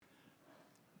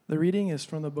The reading is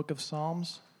from the book of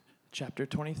Psalms, chapter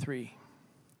 23.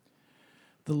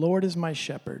 The Lord is my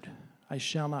shepherd, I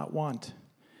shall not want.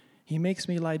 He makes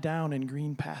me lie down in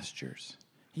green pastures.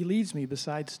 He leads me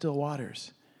beside still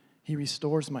waters. He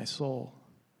restores my soul.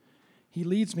 He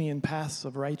leads me in paths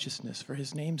of righteousness for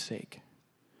his name's sake.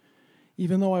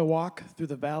 Even though I walk through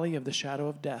the valley of the shadow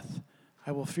of death,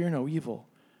 I will fear no evil,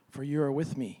 for you are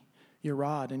with me. Your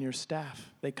rod and your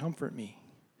staff, they comfort me.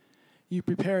 You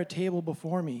prepare a table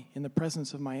before me in the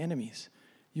presence of my enemies.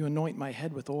 You anoint my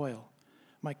head with oil.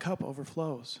 My cup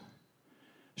overflows.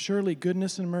 Surely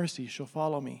goodness and mercy shall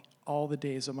follow me all the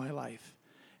days of my life,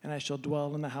 and I shall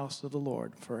dwell in the house of the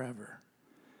Lord forever.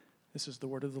 This is the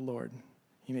word of the Lord.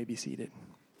 You may be seated.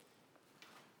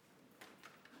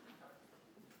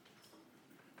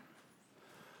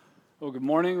 Well, good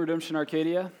morning, Redemption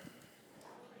Arcadia.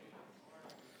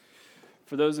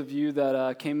 For those of you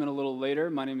that came in a little later,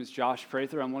 my name is Josh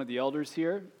Prather. I'm one of the elders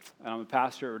here, and I'm a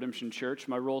pastor at Redemption Church.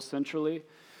 My role centrally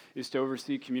is to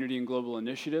oversee community and global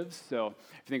initiatives. So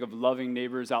if you think of loving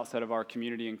neighbors outside of our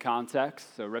community and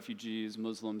context, so refugees,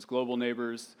 Muslims, global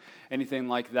neighbors, anything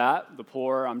like that, the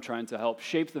poor, I'm trying to help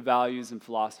shape the values and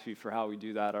philosophy for how we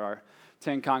do that at our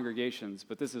 10 congregations.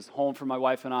 But this is home for my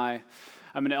wife and I.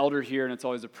 I'm an elder here, and it's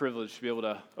always a privilege to be able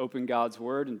to open God's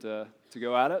Word and to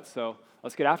go at it. So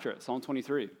let's get after it. Psalm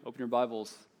 23. Open your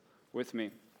Bibles with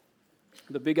me.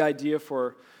 The big idea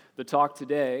for the talk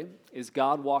today is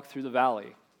God walked through the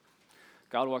valley.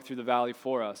 God walked through the valley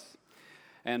for us.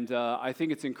 And I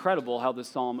think it's incredible how this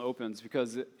psalm opens,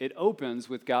 because it opens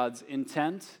with God's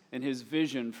intent and his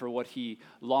vision for what he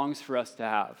longs for us to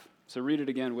have. So read it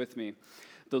again with me.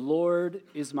 The Lord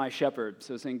is my shepherd.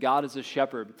 So saying God is a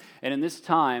shepherd. And in this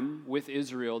time with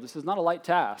Israel, this is not a light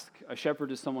task. A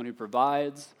shepherd is someone who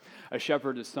provides. A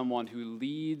shepherd is someone who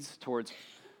leads towards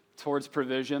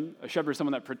provision. A shepherd is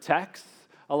someone that protects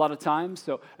a lot of times.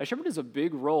 So a shepherd is a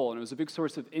big role, and it was a big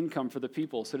source of income for the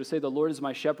people. So to say the Lord is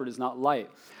my shepherd is not light.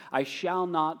 I shall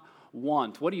not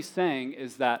want. What he's saying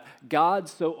is that God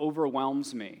so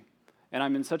overwhelms me, and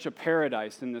I'm in such a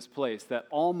paradise in this place that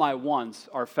all my wants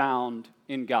are found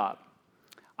in God.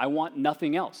 I want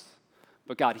nothing else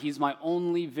but God. He's my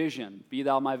only vision. Be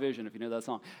thou my vision, if you know that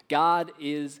song. God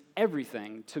is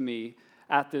everything to me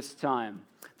at this time.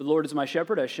 The Lord is my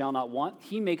shepherd, I shall not want.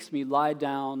 He makes me lie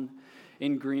down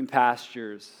in green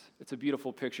pastures. It's a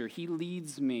beautiful picture. He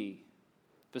leads me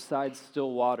beside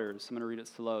still waters. I'm going to read it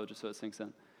slow just so it sinks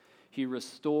in. He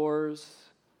restores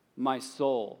my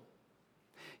soul.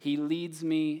 He leads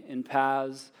me in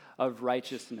paths of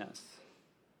righteousness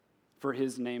for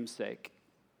his name's sake.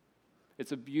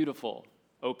 It's a beautiful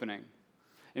opening,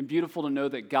 and beautiful to know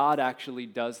that God actually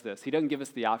does this. He doesn't give us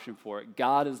the option for it.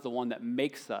 God is the one that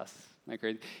makes us.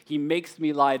 He makes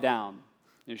me lie down.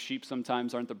 You know, sheep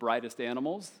sometimes aren't the brightest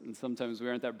animals, and sometimes we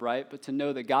aren't that bright, but to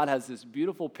know that God has this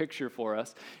beautiful picture for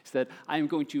us, he said, I am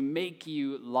going to make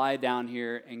you lie down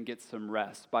here and get some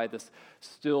rest by this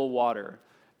still water.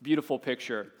 Beautiful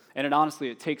picture. And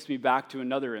it takes me back to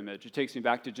another image. It takes me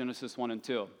back to Genesis 1 and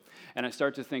 2. And I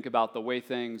start to think about the way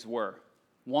things were.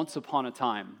 Once upon a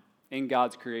time in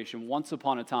God's creation, once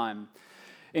upon a time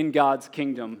in God's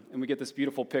kingdom. And we get this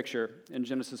beautiful picture in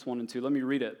Genesis 1 and 2. Let me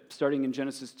read it. Starting in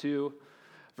Genesis 2,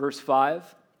 verse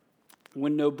 5.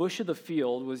 When no bush of the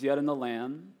field was yet in the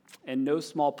land, and no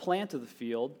small plant of the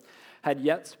field had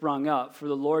yet sprung up, for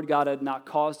the Lord God had not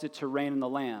caused it to rain in the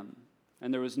land,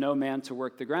 and there was no man to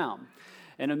work the ground.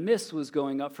 And a mist was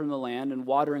going up from the land and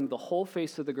watering the whole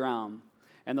face of the ground.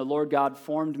 And the Lord God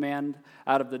formed man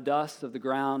out of the dust of the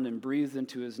ground and breathed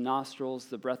into his nostrils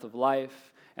the breath of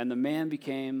life, and the man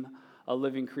became a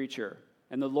living creature.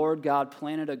 And the Lord God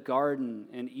planted a garden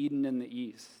in Eden in the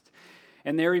east.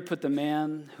 And there he put the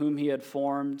man whom he had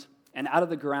formed, and out of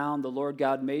the ground the Lord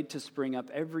God made to spring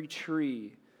up every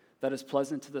tree that is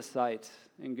pleasant to the sight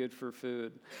and good for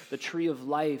food. The tree of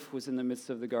life was in the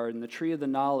midst of the garden, the tree of the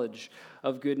knowledge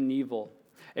of good and evil.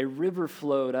 A river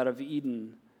flowed out of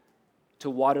Eden to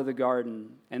water the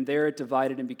garden, and there it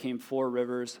divided and became 4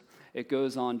 rivers. It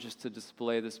goes on just to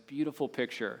display this beautiful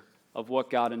picture of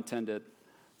what God intended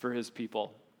for his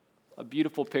people. A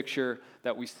beautiful picture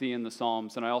that we see in the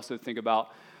Psalms. And I also think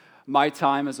about my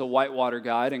time as a whitewater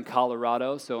guide in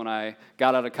Colorado. So when I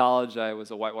got out of college, I was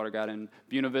a whitewater guide in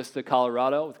Buena Vista,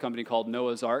 Colorado, with a company called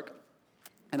Noah's Ark.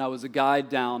 And I was a guide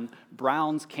down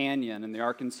Browns Canyon in the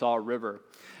Arkansas River.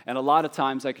 And a lot of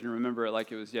times I can remember it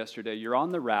like it was yesterday. You're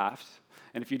on the raft,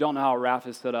 and if you don't know how a raft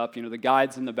is set up, the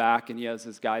guide's in the back, and he has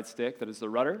his guide stick that is the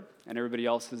rudder, and everybody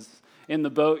else is in the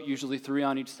boat, usually 3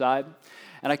 on each side.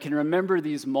 And I can remember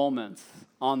these moments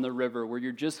on the river where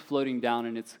you're just floating down,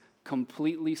 and it's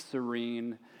completely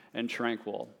serene and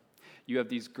tranquil. You have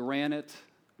these granite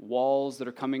walls that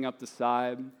are coming up the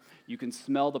side. You can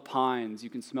smell the pines. You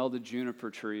can smell the juniper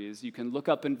trees. You can look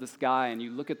up into the sky and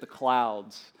you look at the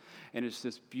clouds, and it's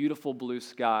this beautiful blue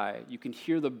sky. You can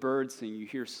hear the birds sing. You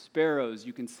hear sparrows.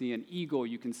 You can see an eagle.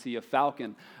 You can see a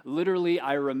falcon. Literally,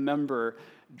 I remember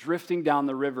drifting down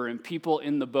the river, and people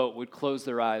in the boat would close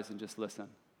their eyes and just listen.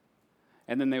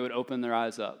 And then they would open their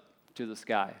eyes up to the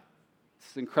sky.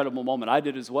 It's an incredible moment. I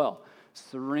did as well.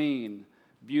 Serene,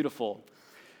 beautiful,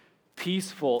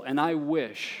 peaceful, and I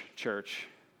wish, church,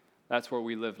 that's where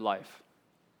we lived life.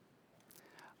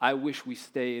 I wish we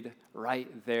stayed right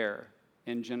there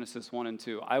in Genesis 1 and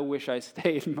 2. I wish I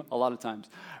stayed, a lot of times,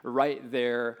 right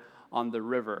there on the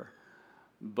river.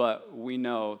 But we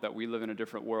know that we live in a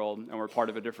different world and we're part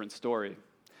of a different story.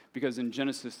 Because in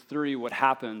Genesis 3, what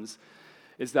happens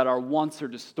is that our wants are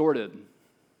distorted.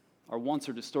 Our wants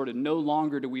are distorted. No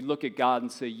longer do we look at God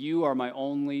and say, you are my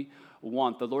only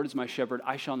want. The Lord is my shepherd.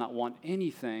 I shall not want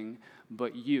anything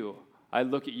but you. I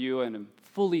look at you and am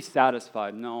fully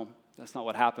satisfied. No, that's not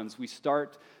what happens. We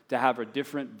start to have a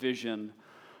different vision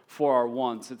for our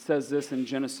wants. It says this in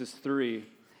Genesis 3.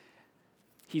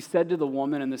 He said to the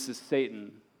woman, and this is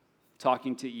Satan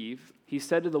talking to Eve, he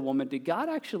said to the woman, did God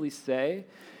actually say,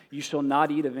 you shall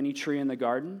not eat of any tree in the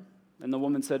garden? And the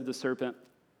woman said to the serpent,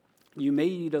 you may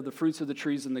eat of the fruits of the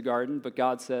trees in the garden, but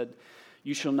God said,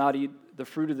 you shall not eat the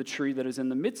fruit of the tree that is in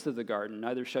the midst of the garden,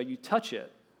 neither shall you touch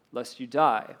it, lest you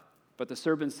die. But the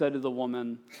serpent said to the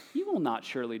woman, you will not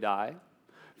surely die,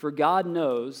 for God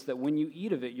knows that when you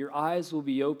eat of it, your eyes will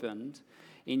be opened,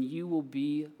 and you will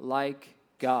be like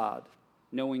God,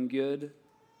 knowing good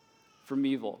from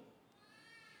evil.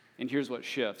 And here's what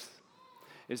shifts,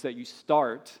 is that you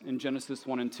start in Genesis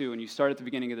 1 and 2, and you start at the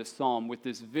beginning of this psalm with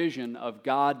this vision of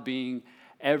God being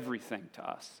everything to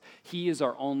us. He is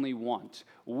our only want.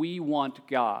 We want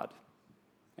God.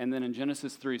 And then in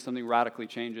Genesis 3, something radically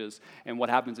changes, and what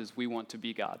happens is we want to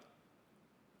be God.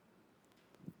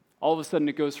 All of a sudden,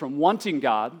 it goes from wanting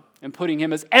God and putting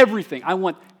him as everything. I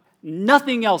want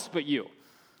nothing else but you.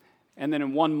 And then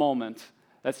in one moment,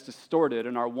 that's distorted,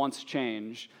 and our wants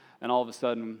change, and all of a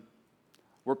sudden,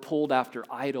 we're pulled after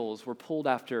idols. We're pulled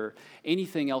after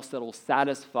anything else that will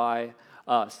satisfy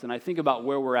us. And I think about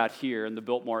where we're at here in the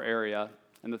Biltmore area,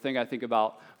 and the thing I think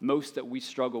about most that we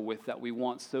struggle with, that we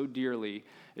want so dearly,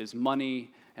 is money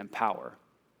and power.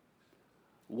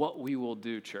 What we will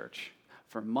do, church,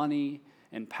 for money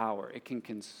and power, it can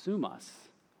consume us.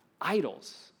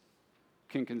 Idols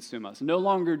can consume us. No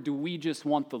longer do we just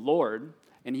want the Lord,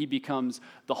 and he becomes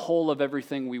the whole of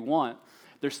everything we want.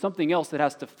 There's something else that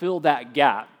has to fill that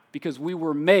gap, because we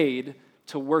were made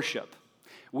to worship.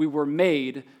 We were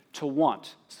made to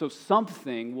want. So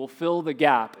something will fill the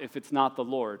gap if it's not the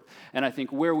Lord. And I think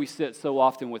where we sit so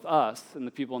often with us and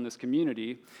the people in this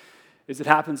community is it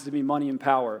happens to be money and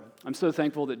power. I'm so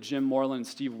thankful that Jim Moreland and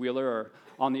Steve Wheeler are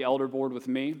on the elder board with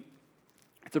me.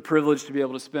 It's a privilege to be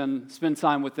able to spend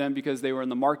time with them, because they were in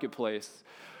the marketplace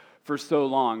for so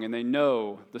long, and they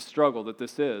know the struggle that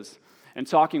this is. And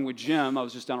talking with Jim, I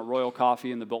was just down at Royal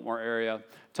Coffee in the Biltmore area,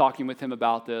 talking with him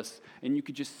about this, and you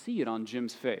could just see it on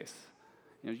Jim's face.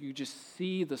 You know, you just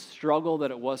see the struggle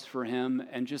that it was for him,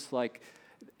 and just like,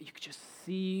 you could just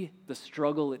see the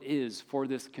struggle it is for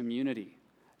this community,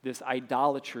 this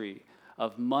idolatry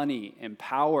of money and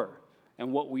power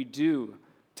and what we do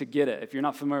to get it. If you're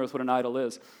not familiar with what an idol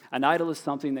is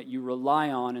something that you rely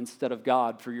on instead of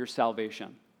God for your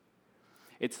salvation.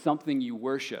 It's something you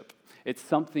worship. It's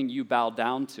something you bow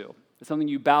down to. It's something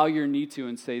you bow your knee to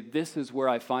and say, this is where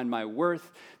I find my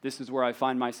worth. This is where I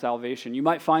find my salvation. You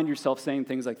might find yourself saying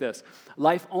things like this: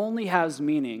 life only has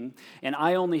meaning and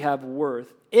I only have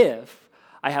worth if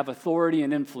I have authority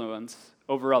and influence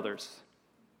over others.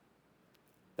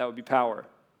 That would be power.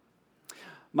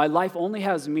 My life only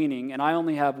has meaning and I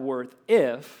only have worth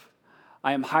if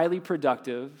I am highly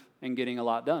productive and getting a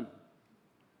lot done.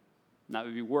 And that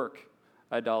would be work,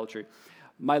 idolatry.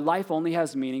 My life only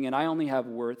has meaning and I only have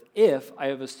worth if I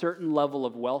have a certain level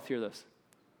of wealth. Hear this.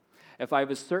 If I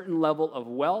have a certain level of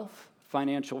wealth,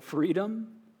 financial freedom,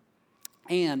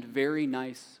 and very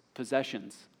nice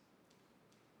possessions.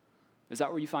 Is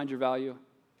that where you find your value?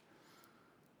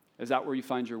 Is that where you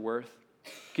find your worth?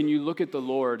 Can you look at the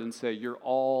Lord and say, you're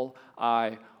all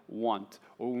I want?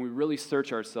 Or when we really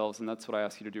search ourselves, and that's what I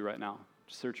ask you to do right now,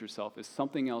 search yourself, is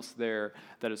something else there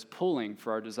that is pulling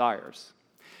for our desires?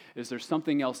 Is there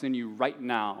something else in you right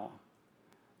now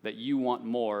that you want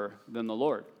more than the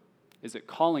Lord? Is it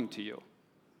calling to you?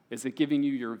 Is it giving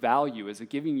you your value? Is it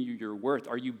giving you your worth?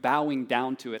 Are you bowing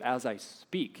down to it as I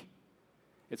speak?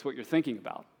 It's what you're thinking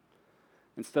about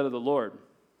instead of the Lord.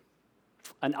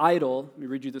 An idol, let me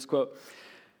read you this quote.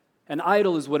 An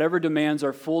idol is whatever demands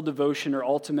our full devotion or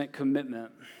ultimate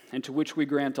commitment, and to which we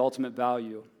grant ultimate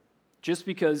value. Just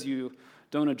because you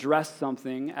don't address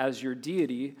something as your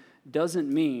deity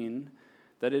doesn't mean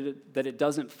that it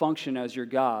doesn't function as your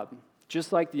God.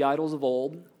 Just like the idols of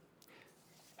old,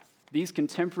 these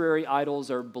contemporary idols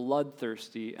are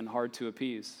bloodthirsty and hard to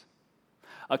appease.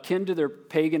 Akin to their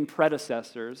pagan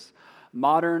predecessors,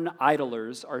 modern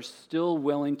idolers are still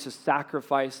willing to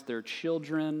sacrifice their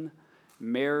children,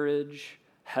 marriage,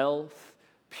 health,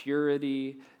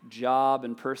 purity, job,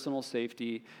 and personal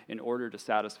safety in order to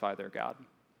satisfy their God.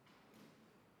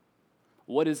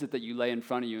 What is it that you lay in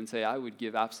front of you and say, I would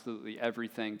give absolutely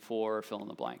everything for fill in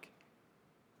the blank?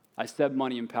 I said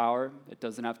money and power. It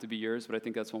doesn't have to be yours, but I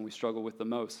think that's one we struggle with the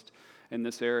most in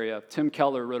this area. Tim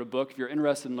Keller wrote a book. If you're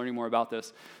interested in learning more about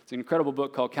this, it's an incredible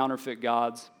book called Counterfeit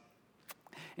Gods.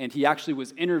 And he actually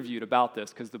was interviewed about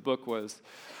this because the book was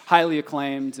highly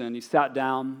acclaimed, and he sat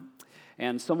down,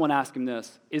 and someone asked him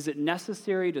this: is it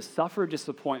necessary to suffer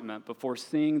disappointment before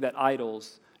seeing that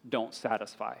idols don't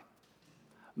satisfy?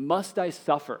 Must I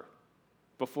suffer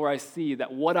before I see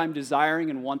that what I'm desiring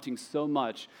and wanting so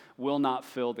much will not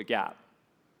fill the gap?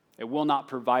 It will not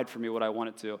provide for me what I want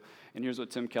it to. And here's what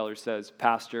Tim Keller says,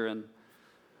 pastor in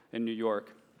New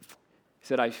York. He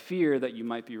said, I fear that you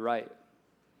might be right.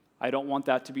 I don't want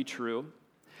that to be true.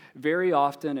 Very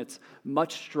often, it's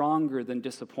much stronger than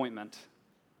disappointment.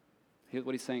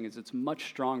 What he's saying is it's much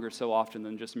stronger so often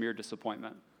than just mere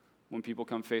disappointment when people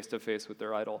come face to face with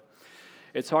their idol.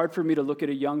 It's hard for me to look at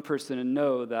a young person and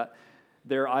know that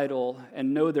their idol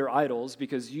and know their idols,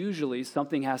 because usually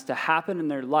something has to happen in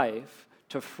their life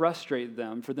to frustrate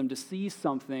them, for them to see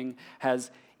something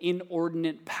has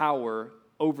inordinate power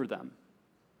over them.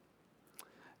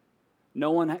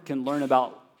 No one can learn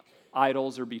about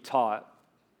idols or be taught.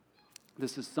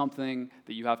 This is something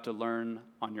that you have to learn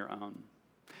on your own.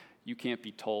 You can't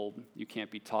be told. You can't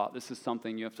be taught. This is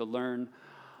something you have to learn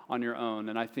on your own.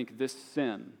 And I think this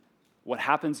sin, what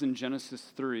happens in Genesis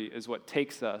 3, is what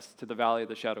takes us to the valley of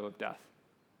the shadow of death.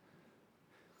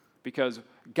 Because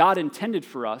God intended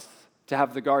for us to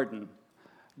have the garden.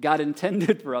 God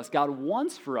intended for us, God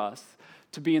wants for us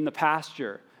to be in the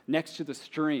pasture next to the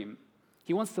stream.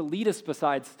 He wants to lead us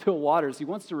beside still waters. He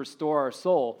wants to restore our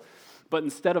soul. But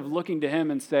instead of looking to him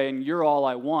and saying, you're all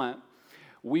I want,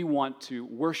 we want to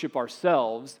worship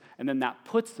ourselves, and then that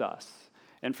puts us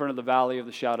in front of the valley of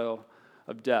the shadow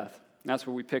of death. And that's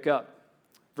where we pick up.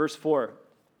 Verse 4,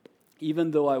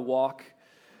 even though I walk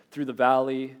through the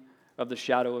valley of the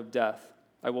shadow of death,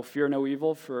 I will fear no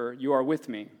evil, for you are with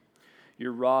me.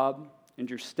 Your rod and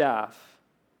your staff,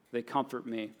 they comfort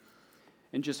me.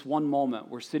 In just one moment,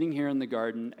 we're sitting here in the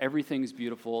garden. Everything's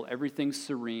beautiful. Everything's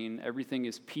serene. Everything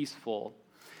is peaceful.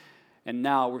 And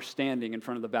now we're standing in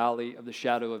front of the valley of the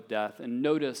shadow of death. And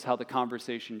notice how the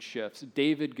conversation shifts.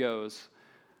 David goes,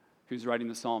 who's writing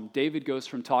the psalm, David goes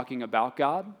from talking about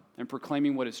God and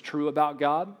proclaiming what is true about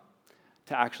God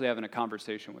to actually having a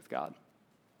conversation with God.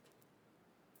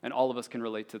 And all of us can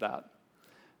relate to that.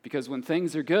 Because when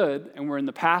things are good and we're in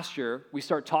the pasture, we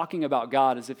start talking about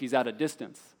God as if he's at a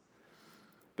distance.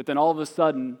 But then all of a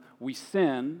sudden, we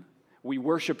sin, we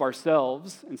worship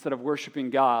ourselves instead of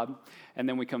worshiping God, and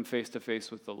then we come face to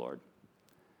face with the Lord.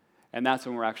 And that's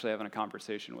when we're actually having a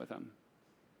conversation with him.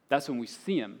 That's when we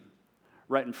see him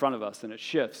right in front of us, and it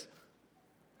shifts.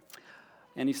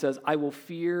 And he says, I will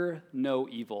fear no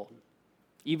evil.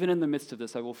 Even in the midst of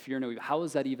this, I will fear no evil. How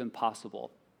is that even possible?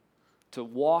 To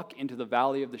walk into the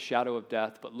valley of the shadow of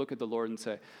death, but look at the Lord and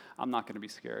say, I'm not going to be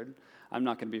scared. I'm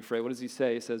not going to be afraid. What does he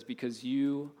say? He says, because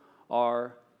you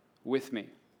are with me.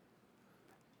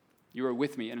 You are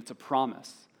with me, and it's a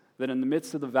promise that in the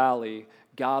midst of the valley,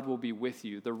 God will be with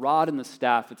you. The rod and the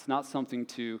staff, it's not something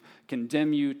to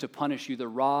condemn you, to punish you. The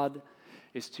rod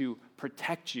is to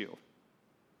protect you.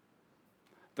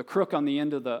 The crook on the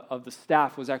end of the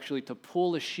staff was actually to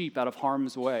pull a sheep out of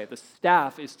harm's way. The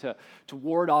staff is to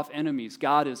ward off enemies.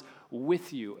 God is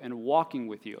with you and walking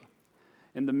with you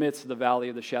in the midst of the valley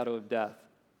of the shadow of death.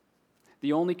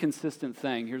 The only consistent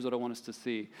thing, here's what I want us to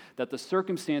see, that the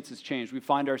circumstances change. We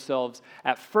find ourselves,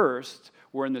 at first,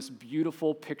 we're in this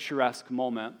beautiful, picturesque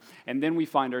moment, and then we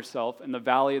find ourselves in the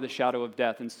valley of the shadow of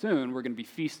death, and soon we're going to be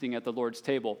feasting at the Lord's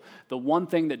table. The one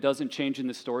thing that doesn't change in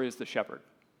this story is the shepherd.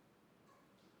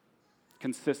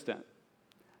 Consistent,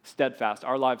 steadfast.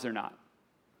 Our lives are not.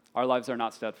 Our lives are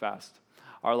not steadfast.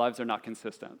 Our lives are not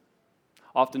consistent.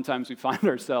 Oftentimes we find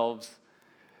ourselves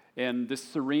in this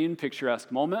serene,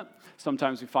 picturesque moment.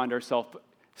 Sometimes we find ourselves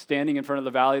standing in front of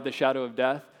the valley of the shadow of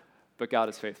death, but God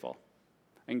is faithful.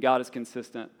 And God is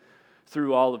consistent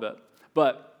through all of it.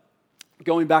 But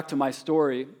going back to my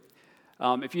story,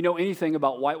 if you know anything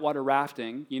about whitewater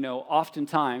rafting, you know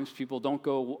oftentimes people don't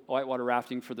go whitewater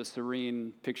rafting for the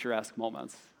serene, picturesque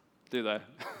moments, do they?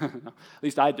 At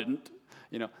least I didn't.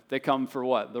 You know, they come for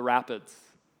what? The rapids,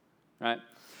 right?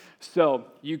 So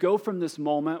you go from this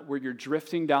moment where you're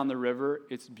drifting down the river.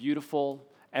 It's beautiful.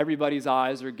 Everybody's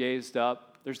eyes are gazed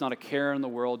up. There's not a care in the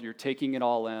world. You're taking it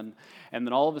all in. And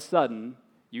then all of a sudden,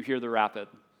 you hear the rapid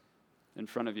in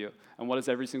front of you. And what does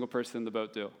every single person in the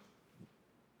boat do?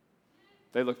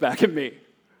 They look back at me.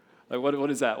 Like, what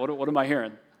is that? What am I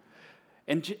hearing?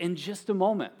 And in just a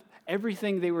moment,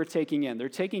 everything they were taking in, they're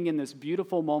taking in this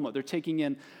beautiful moment. They're taking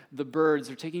in the birds.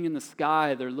 They're taking in the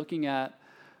sky. They're looking at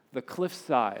the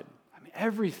cliffside. I mean,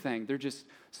 everything. They're just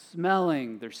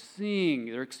smelling, they're seeing,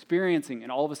 they're experiencing,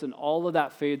 and all of a sudden, all of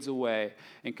that fades away,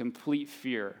 and complete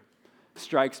fear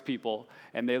strikes people,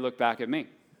 and they look back at me.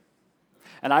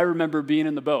 And I remember being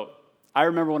in the boat. I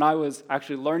remember when I was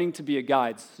actually learning to be a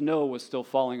guide, snow was still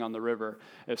falling on the river.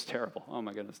 It was terrible. Oh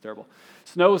my goodness, terrible.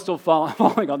 Snow was still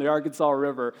falling on the Arkansas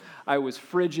River. I was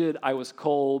frigid, I was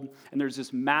cold, and there's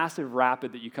this massive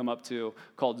rapid that you come up to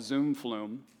called Zoom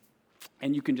Flume.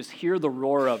 And you can just hear the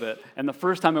roar of it. And the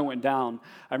first time I went down,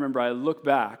 I remember I looked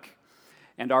back,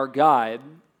 and our guide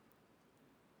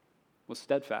was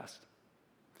steadfast.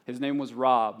 His name was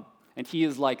Rob, and he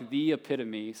is like the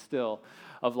epitome still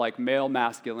of like male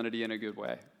masculinity in a good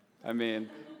way. I mean,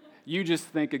 you just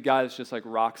think a guy that's just like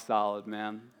rock solid,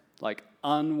 man, like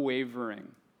unwavering,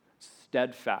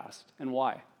 steadfast. And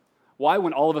why? Why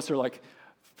when all of us are like,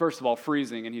 first of all,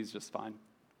 freezing, and he's just fine.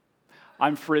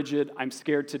 I'm frigid, I'm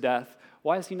scared to death.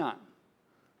 Why is he not?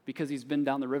 Because he's been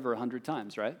down the river 100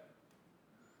 times, right?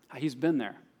 He's been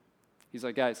there. He's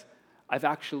like, guys, I've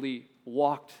actually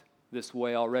walked this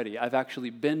way already. I've actually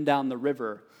been down the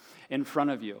river in front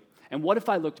of you. And what if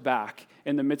I looked back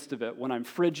in the midst of it when I'm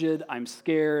frigid, I'm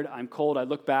scared, I'm cold, I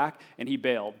look back and he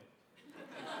bailed.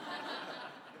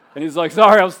 And he's like,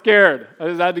 sorry, I was scared. I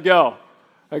just had to go.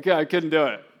 I couldn't do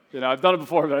it. You know, I've done it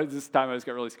before, but this time I just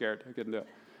got really scared. I couldn't do it.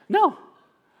 No,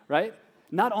 right?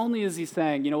 Not only is he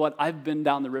saying, you know what, I've been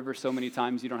down the river so many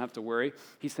times, you don't have to worry.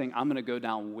 He's saying, I'm going to go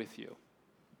down with you.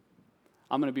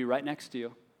 I'm going to be right next to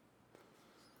you.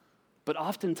 But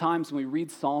oftentimes when we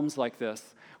read Psalms like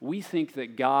this, we think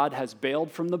that God has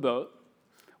bailed from the boat.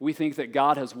 We think that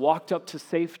God has walked up to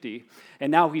safety,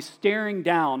 and now he's staring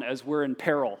down as we're in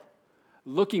peril,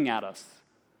 looking at us,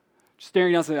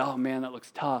 staring down saying, oh man, that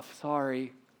looks tough,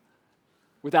 sorry,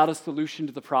 without a solution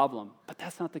to the problem. But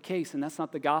that's not the case, and that's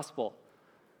not the gospel.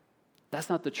 That's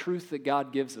not the truth that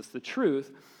God gives us. The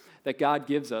truth that God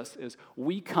gives us is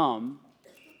we come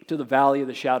to the valley of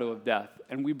the shadow of death,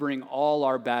 and we bring all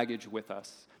our baggage with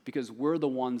us because we're the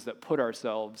ones that put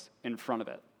ourselves in front of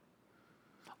it.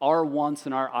 Our wants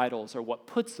and our idols are what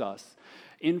puts us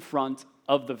in front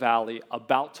of the valley,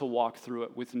 about to walk through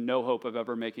it with no hope of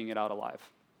ever making it out alive.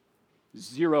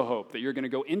 Zero hope that you're going to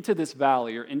go into this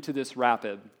valley or into this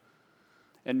rapid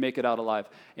and make it out alive.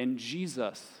 And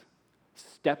Jesus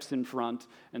steps in front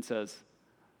and says,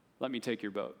 let me take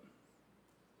your boat.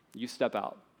 You step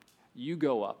out. You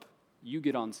go up. You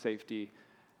get on safety,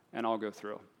 and I'll go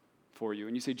through for you.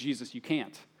 And you say, Jesus, you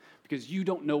can't, because you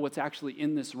don't know what's actually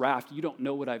in this raft. You don't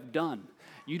know what I've done.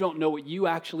 You don't know what you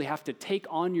actually have to take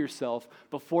on yourself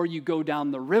before you go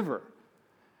down the river.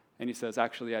 And he says,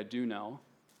 actually, I do know,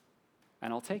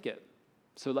 and I'll take it.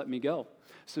 So let me go.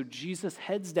 So Jesus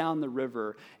heads down the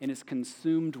river and is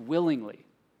consumed willingly,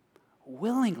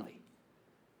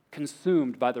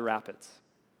 consumed by the rapids.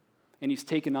 And he's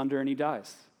taken under and he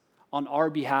dies on our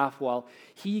behalf while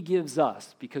he gives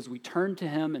us, because we turn to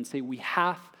him and say, we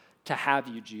have to have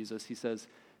you, Jesus. He says,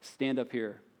 stand up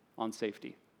here on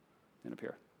safety. Stand up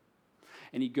here.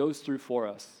 And he goes through for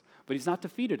us, but he's not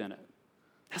defeated in it.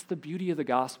 That's the beauty of the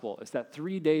gospel, is that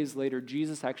 3 days later,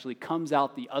 Jesus actually comes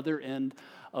out the other end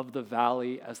of the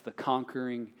valley as the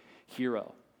conquering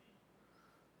hero.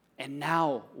 And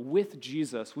now, with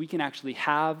Jesus, we can actually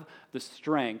have the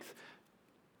strength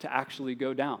to actually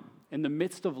go down. In the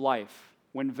midst of life,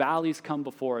 when valleys come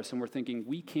before us and we're thinking,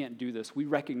 we can't do this, we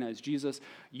recognize, Jesus,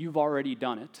 you've already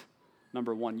done it.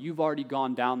 Number one, you've already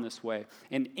gone down this way.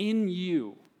 And in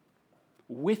you,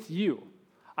 with you,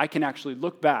 I can actually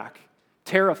look back,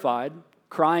 terrified,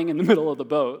 crying in the middle of the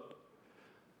boat.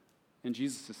 And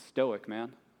Jesus is stoic,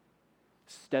 man.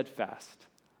 Steadfast,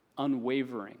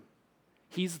 unwavering.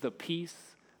 He's the peace,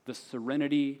 the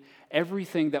serenity,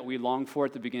 everything that we long for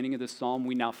at the beginning of this psalm,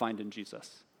 we now find in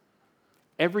Jesus.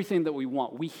 Everything that we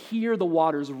want. We hear the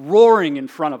waters roaring in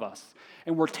front of us,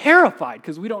 and we're terrified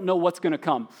because we don't know what's going to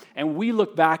come. And we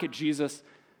look back at Jesus,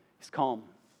 he's calm.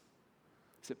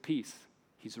 He's at peace.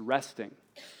 He's resting.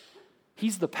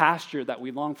 He's the pasture that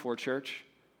we long for, church.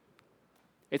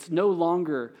 It's no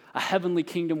longer a heavenly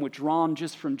kingdom withdrawn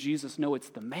just from Jesus. No, it's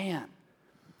the man.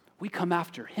 We come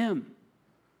after him.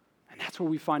 And that's where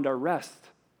we find our rest.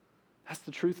 That's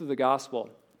the truth of the gospel,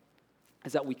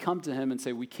 is that we come to him and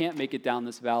say, we can't make it down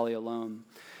this valley alone.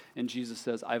 And Jesus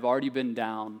says, I've already been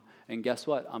down, and guess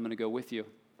what? I'm going to go with you.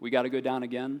 We got to go down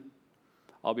again.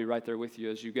 I'll be right there with you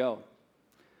as you go.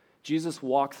 Jesus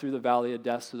walked through the valley of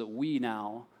death so that we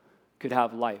now could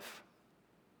have life.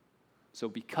 So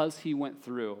because he went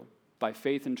through, by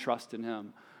faith and trust in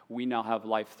him, we now have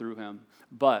life through him.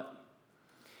 But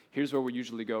here's where we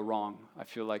usually go wrong, I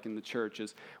feel like, in the church,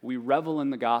 is we revel in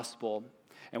the gospel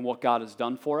and what God has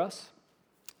done for us,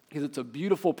 because it's a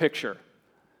beautiful picture.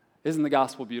 Isn't the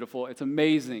gospel beautiful? It's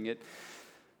amazing. It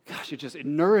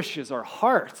nourishes our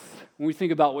hearts when we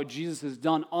think about what Jesus has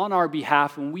done on our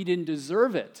behalf when we didn't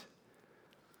deserve it.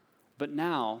 But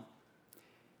now,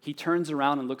 he turns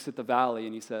around and looks at the valley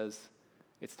and he says,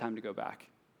 it's time to go back.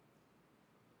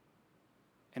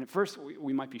 And at first,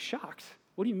 we might be shocked.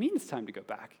 What do you mean it's time to go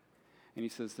back? And he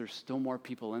says, there's still more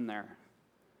people in there.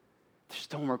 There's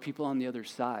still more people on the other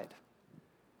side.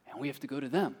 And we have to go to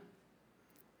them.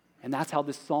 And that's how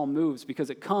this psalm moves,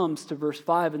 because it comes to verse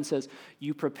 5 and says,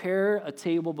 you prepare a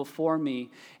table before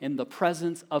me in the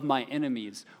presence of my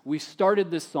enemies. We started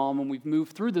this psalm and we've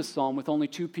moved through this psalm with only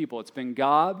two people. It's been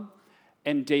God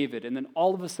and David. And then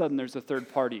all of a sudden there's a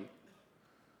third party.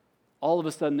 All of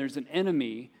a sudden there's an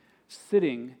enemy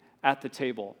sitting at the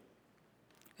table.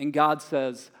 And God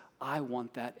says, I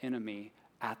want that enemy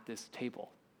at this table.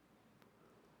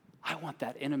 I want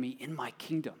that enemy in my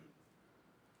kingdom.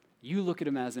 You look at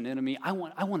him as an enemy. I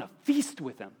want to feast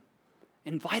with him.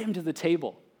 Invite him to the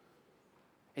table.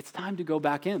 It's time to go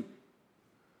back in.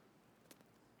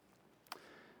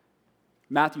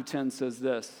 Matthew 10 says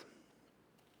this.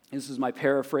 This is my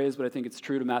paraphrase, but I think it's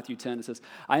true to Matthew 10. It says,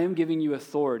 I am giving you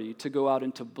authority to go out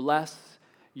and to bless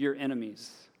your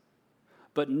enemies.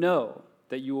 But know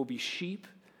that you will be sheep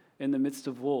in the midst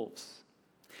of wolves.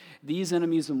 These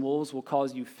enemies and wolves will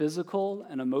cause you physical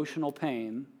and emotional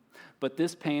pain, but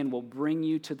this pain will bring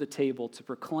you to the table to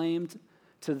proclaim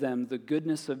to them the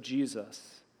goodness of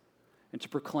Jesus and to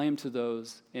proclaim to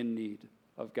those in need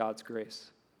of God's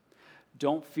grace.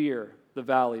 Don't fear the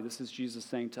valley. This is Jesus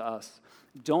saying to us.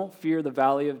 Don't fear the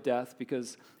valley of death,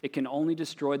 because it can only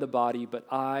destroy the body, but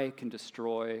I can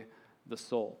destroy the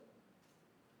soul.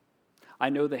 I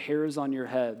know the hairs on your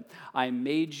head. I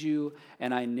made you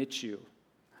and I knit you.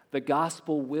 The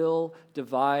gospel will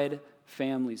divide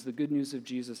families. The good news of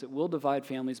Jesus, it will divide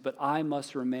families, but I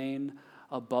must remain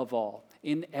above all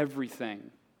in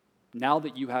everything. Now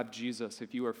that you have Jesus,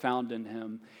 if you are found in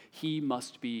him, he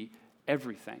must be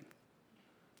everything.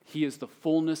 He is the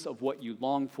fullness of what you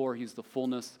long for. He's the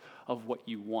fullness of what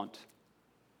you want.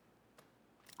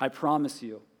 I promise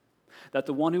you that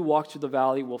the one who walks through the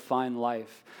valley will find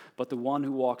life, but the one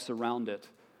who walks around it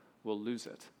will lose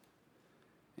it.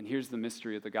 And here's the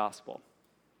mystery of the gospel,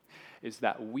 is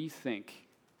that we think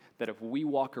that if we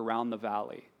walk around the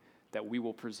valley, that we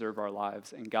will preserve our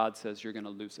lives, and God says you're going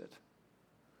to lose it.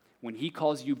 When he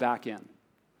calls you back in,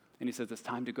 and he says it's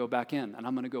time to go back in, and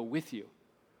I'm going to go with you,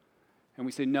 and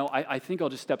we say, no, I think I'll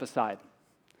just step aside.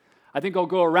 I think I'll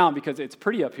go around because it's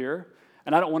pretty up here,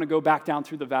 and I don't want to go back down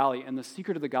through the valley. And the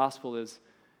secret of the gospel is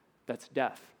that's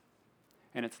death,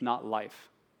 and it's not life.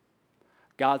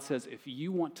 God says if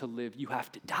you want to live, you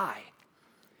have to die.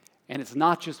 And it's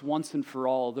not just once and for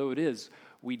all, although it is.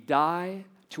 We die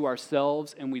to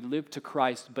ourselves and we live to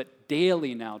Christ, but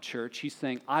daily now, church, he's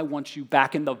saying, I want you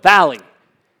back in the valley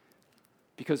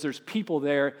because there's people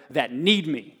there that need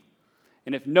me.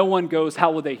 And if no one goes,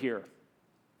 how will they hear?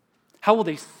 How will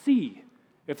they see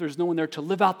if there's no one there to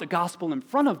live out the gospel in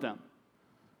front of them?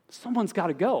 Someone's got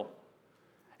to go.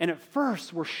 And at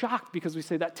first, we're shocked because we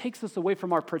say that takes us away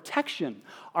from our protection,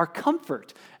 our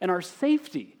comfort, and our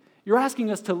safety. You're asking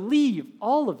us to leave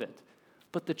all of it.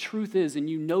 But the truth is, and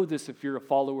you know this if you're a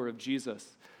follower of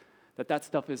Jesus, that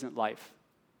stuff isn't life.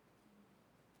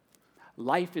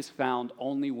 Life is found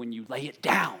only when you lay it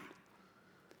down.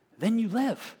 Then you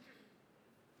live.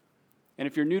 And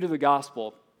if you're new to the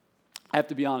gospel, I have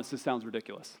to be honest, this sounds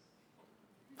ridiculous.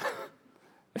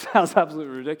 It sounds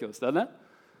absolutely ridiculous, doesn't it?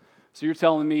 So you're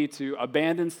telling me to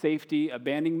abandon safety,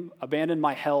 abandon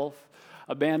my health,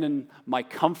 abandon my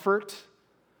comfort,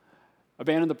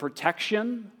 abandon the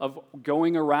protection of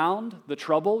going around the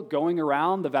trouble, going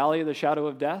around the valley of the shadow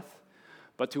of death?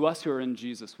 But to us who are in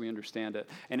Jesus, we understand it.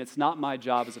 And it's not my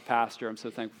job as a pastor, I'm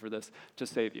so thankful for this, to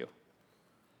save you.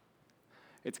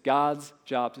 It's God's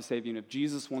job to save you. And if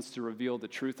Jesus wants to reveal the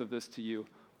truth of this to you,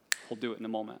 he'll do it in a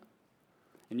moment.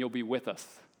 and you'll be with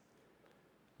us.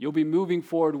 You'll be moving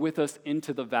forward with us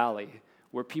into the valley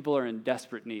where people are in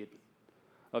desperate need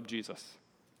of Jesus.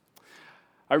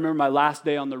 I remember my last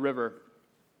day on the river.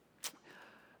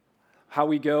 How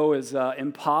we go is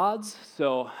in pods.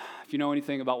 So if you know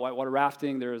anything about whitewater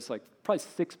rafting, there's like probably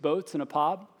 6 boats in a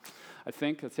pod. I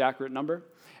think that's the accurate number.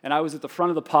 And I was at the front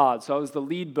of the pod, so I was the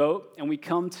lead boat, and we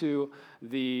come to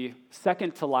the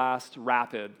second to last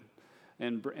rapid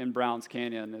in Browns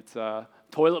Canyon. It's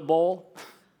Toilet Bowl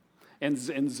and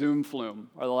Zoom Flume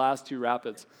are the last 2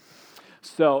 rapids.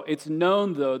 So it's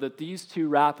known, though, that these 2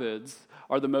 rapids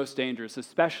are the most dangerous,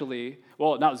 especially,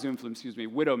 well, not Zoom Flume,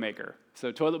 Widowmaker.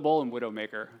 So Toilet Bowl and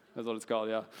Widowmaker, that's what it's called,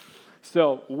 yeah.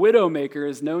 So Widowmaker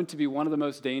is known to be one of the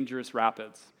most dangerous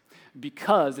rapids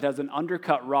because it has an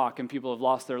undercut rock and people have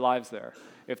lost their lives there.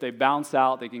 If they bounce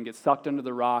out, they can get sucked under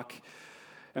the rock,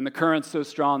 and the current's so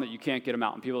strong that you can't get them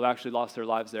out, and people have actually lost their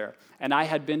lives there. And I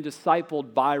had been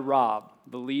discipled by Rob,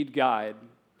 the lead guide,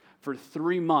 for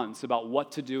 3 months about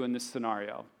what to do in this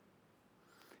scenario.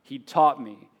 He taught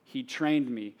me, he trained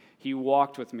me, he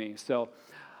walked with me. So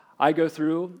I go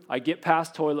through, I get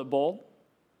past Toilet Bowl,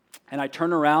 and I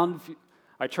turn around,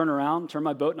 turn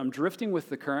my boat, and I'm drifting with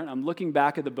the current. I'm looking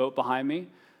back at the boat behind me,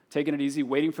 taking it easy,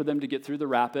 waiting for them to get through the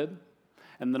rapid.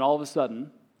 And then all of a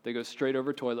sudden, they go straight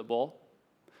over Toilet Bowl.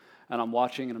 And I'm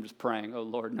watching, and I'm just praying, oh,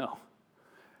 Lord, no.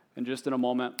 And just in a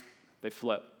moment, they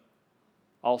flip.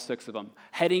 All 6 of them,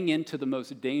 heading into the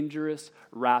most dangerous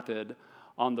rapid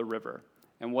on the river.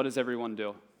 And what does everyone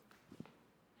do?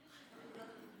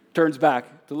 Turns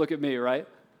back to look at me, right?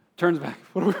 Turns back.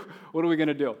 What are we going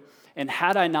to do? And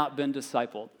had I not been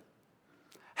discipled,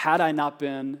 had I not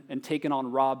been and taken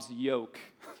on Rob's yoke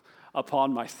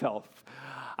upon myself,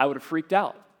 I would have freaked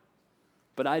out.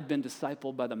 But I'd been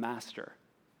discipled by the Master,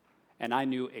 and I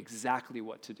knew exactly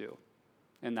what to do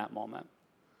in that moment.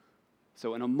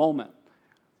 So in a moment,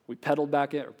 we paddled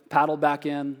back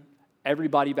in,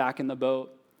 everybody back in the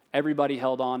boat, everybody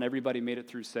held on, everybody made it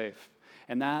through safe.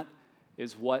 And that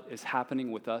is what is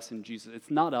happening with us in Jesus. It's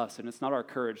not us, and it's not our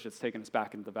courage that's taken us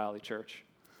back into the Valley Church.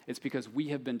 It's because we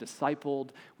have been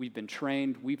discipled, we've been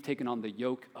trained, we've taken on the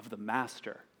yoke of the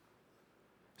Master.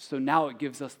 So now it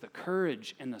gives us the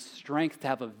courage and the strength to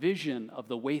have a vision of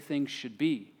the way things should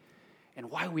be and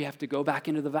why we have to go back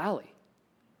into the valley.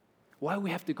 Why we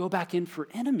have to go back in for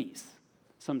enemies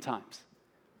sometimes.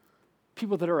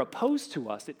 People that are opposed to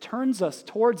us, it turns us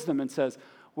towards them and says,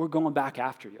 we're going back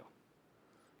after you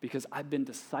because I've been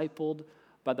discipled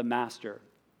by the Master.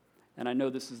 And I know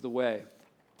this is the way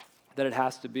that it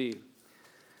has to be.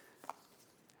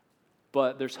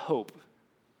 But there's hope.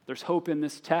 There's hope in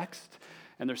this text,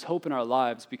 and there's hope in our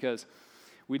lives because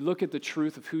we look at the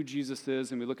truth of who Jesus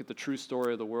is and we look at the true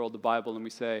story of the world, the Bible, and we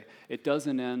say, it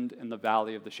doesn't end in the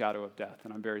valley of the shadow of death,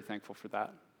 and I'm very thankful for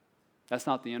that. That's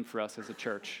not the end for us as a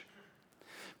church.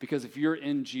 Because if you're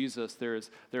in Jesus,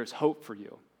 there's hope for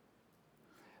you.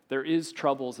 There is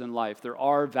troubles in life. There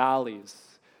are valleys.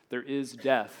 There is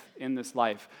death in this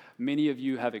life. Many of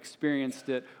you have experienced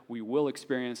it. We will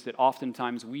experience it.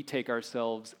 Oftentimes, we take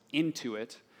ourselves into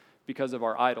it because of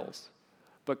our idols.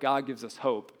 But God gives us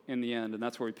hope in the end, and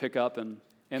that's where we pick up in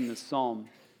this psalm.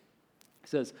 It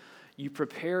says, you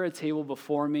prepare a table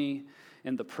before me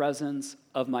in the presence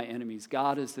of my enemies.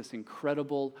 God is this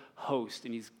incredible host,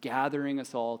 and he's gathering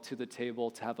us all to the table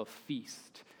to have a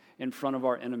feast in front of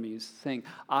our enemies, saying,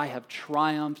 I have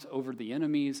triumphed over the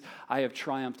enemies. I have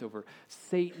triumphed over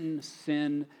Satan,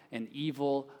 sin, and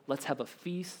evil. Let's have a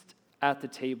feast at the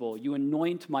table. You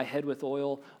anoint my head with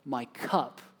oil. My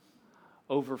cup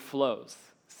overflows,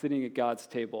 sitting at God's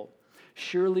table.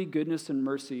 Surely goodness and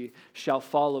mercy shall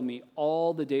follow me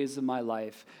all the days of my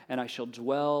life, and I shall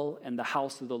dwell in the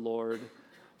house of the Lord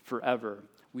forever.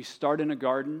 We start in a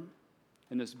garden,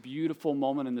 in this beautiful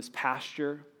moment, in this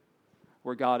pasture,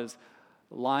 where God is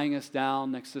lying us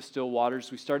down next to still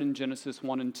waters. We start in Genesis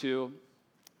 1 and 2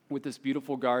 with this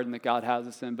beautiful garden that God has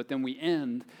us in, but then we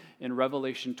end in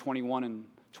Revelation 21 and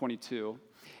 22,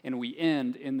 and we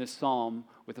end in this psalm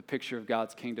with a picture of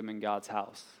God's kingdom and God's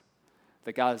house,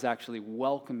 that God is actually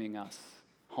welcoming us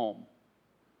home,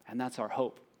 and that's our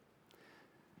hope,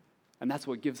 and that's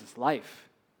what gives us life.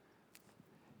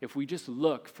 If we just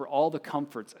look for all the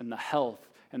comforts and the health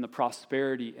and the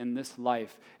prosperity in this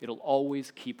life, it'll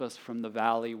always keep us from the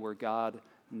valley where God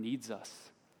needs us.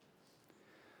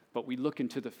 But we look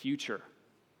into the future.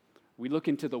 We look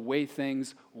into the way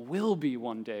things will be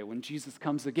one day when Jesus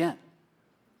comes again.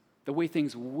 The way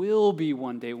things will be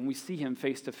one day when we see him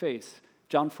face to face.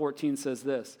 John 14 says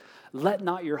this, let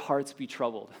not your hearts be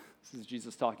troubled. This is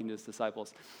Jesus talking to his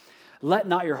disciples. Let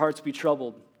not your hearts be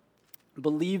troubled.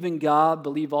 Believe in God,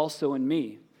 believe also in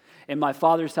me. In my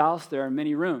Father's house there are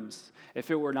many rooms.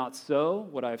 If it were not so,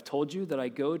 would I have told you that I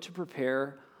go to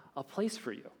prepare a place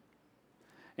for you?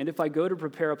 And if I go to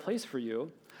prepare a place for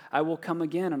you, I will come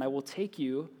again and I will take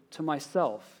you to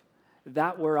myself,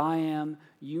 that where I am,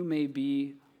 you may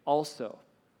be also.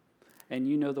 And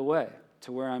you know the way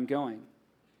to where I'm going.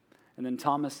 And then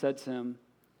Thomas said to him,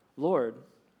 Lord,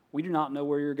 we do not know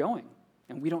where you're going,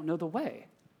 and we don't know the way.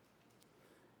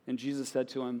 And Jesus said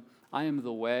to him, I am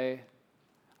the way,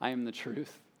 I am the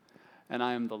truth, and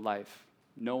I am the life.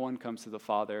 No one comes to the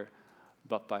Father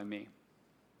but by me.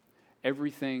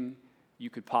 Everything you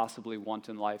could possibly want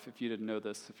in life, if you didn't know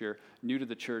this, if you're new to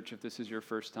the church, if this is your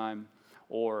first time,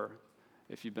 or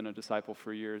if you've been a disciple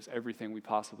for years, everything we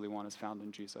possibly want is found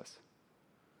in Jesus.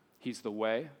 He's the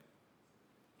way,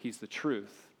 He's the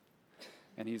truth,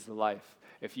 and He's the life.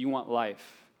 If you want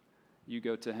life, you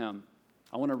go to Him.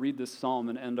 I want to read this psalm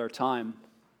and end our time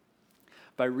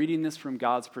by reading this from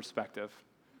God's perspective,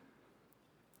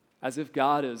 as if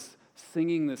God is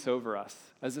singing this over us,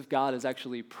 as if God is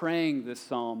actually praying this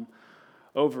psalm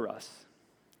over us.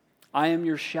 I am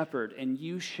your shepherd, and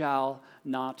you shall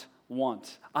not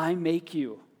want. I make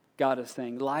you, God is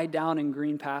saying, lie down in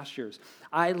green pastures.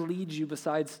 I lead you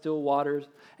beside still waters,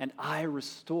 and I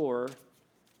restore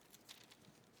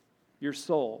your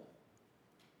soul.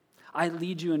 I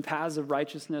lead you in paths of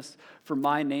righteousness for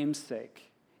my name's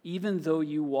sake. Even though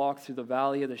you walk through the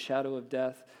valley of the shadow of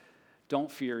death,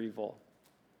 don't fear evil,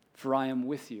 for I am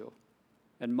with you,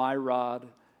 and my rod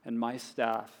and my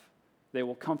staff, they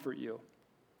will comfort you.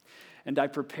 And I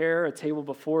prepare a table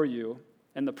before you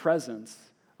in the presence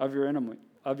of your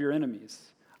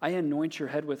enemies. I anoint your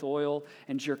head with oil,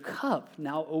 and your cup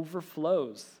now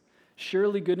overflows.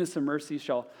 Surely goodness and mercy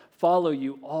shall follow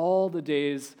you all the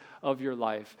days of your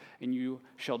life, and you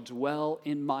shall dwell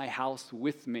in my house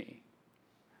with me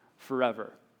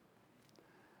forever.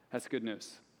 That's good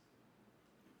news.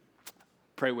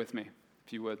 Pray with me,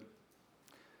 if you would.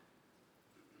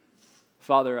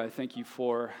 Father, I thank you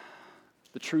for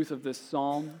the truth of this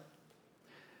psalm.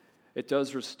 It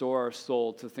does restore our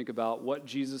soul to think about what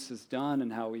Jesus has done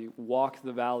and how we walk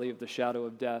the valley of the shadow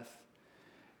of death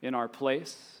in our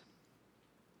place.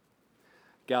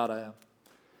 God, I am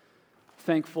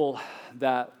thankful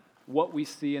that what we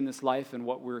see in this life and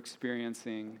what we're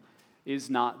experiencing is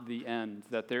not the end,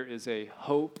 that there is a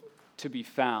hope to be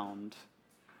found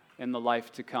in the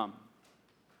life to come.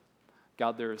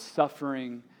 God, there is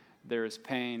suffering, there is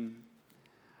pain,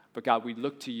 but God, we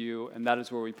look to you, and that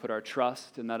is where we put our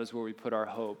trust, and that is where we put our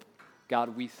hope.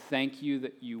 God, we thank you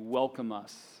that you welcome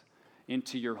us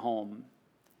into your home.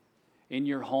 In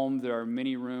your home, there are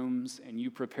many rooms, and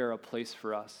you prepare a place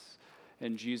for us.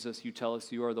 And Jesus, you tell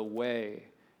us you are the way,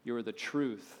 you are the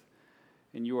truth,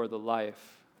 and you are the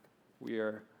life. We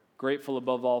are grateful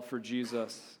above all for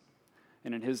Jesus,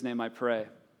 and in his name I pray.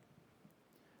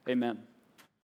 Amen.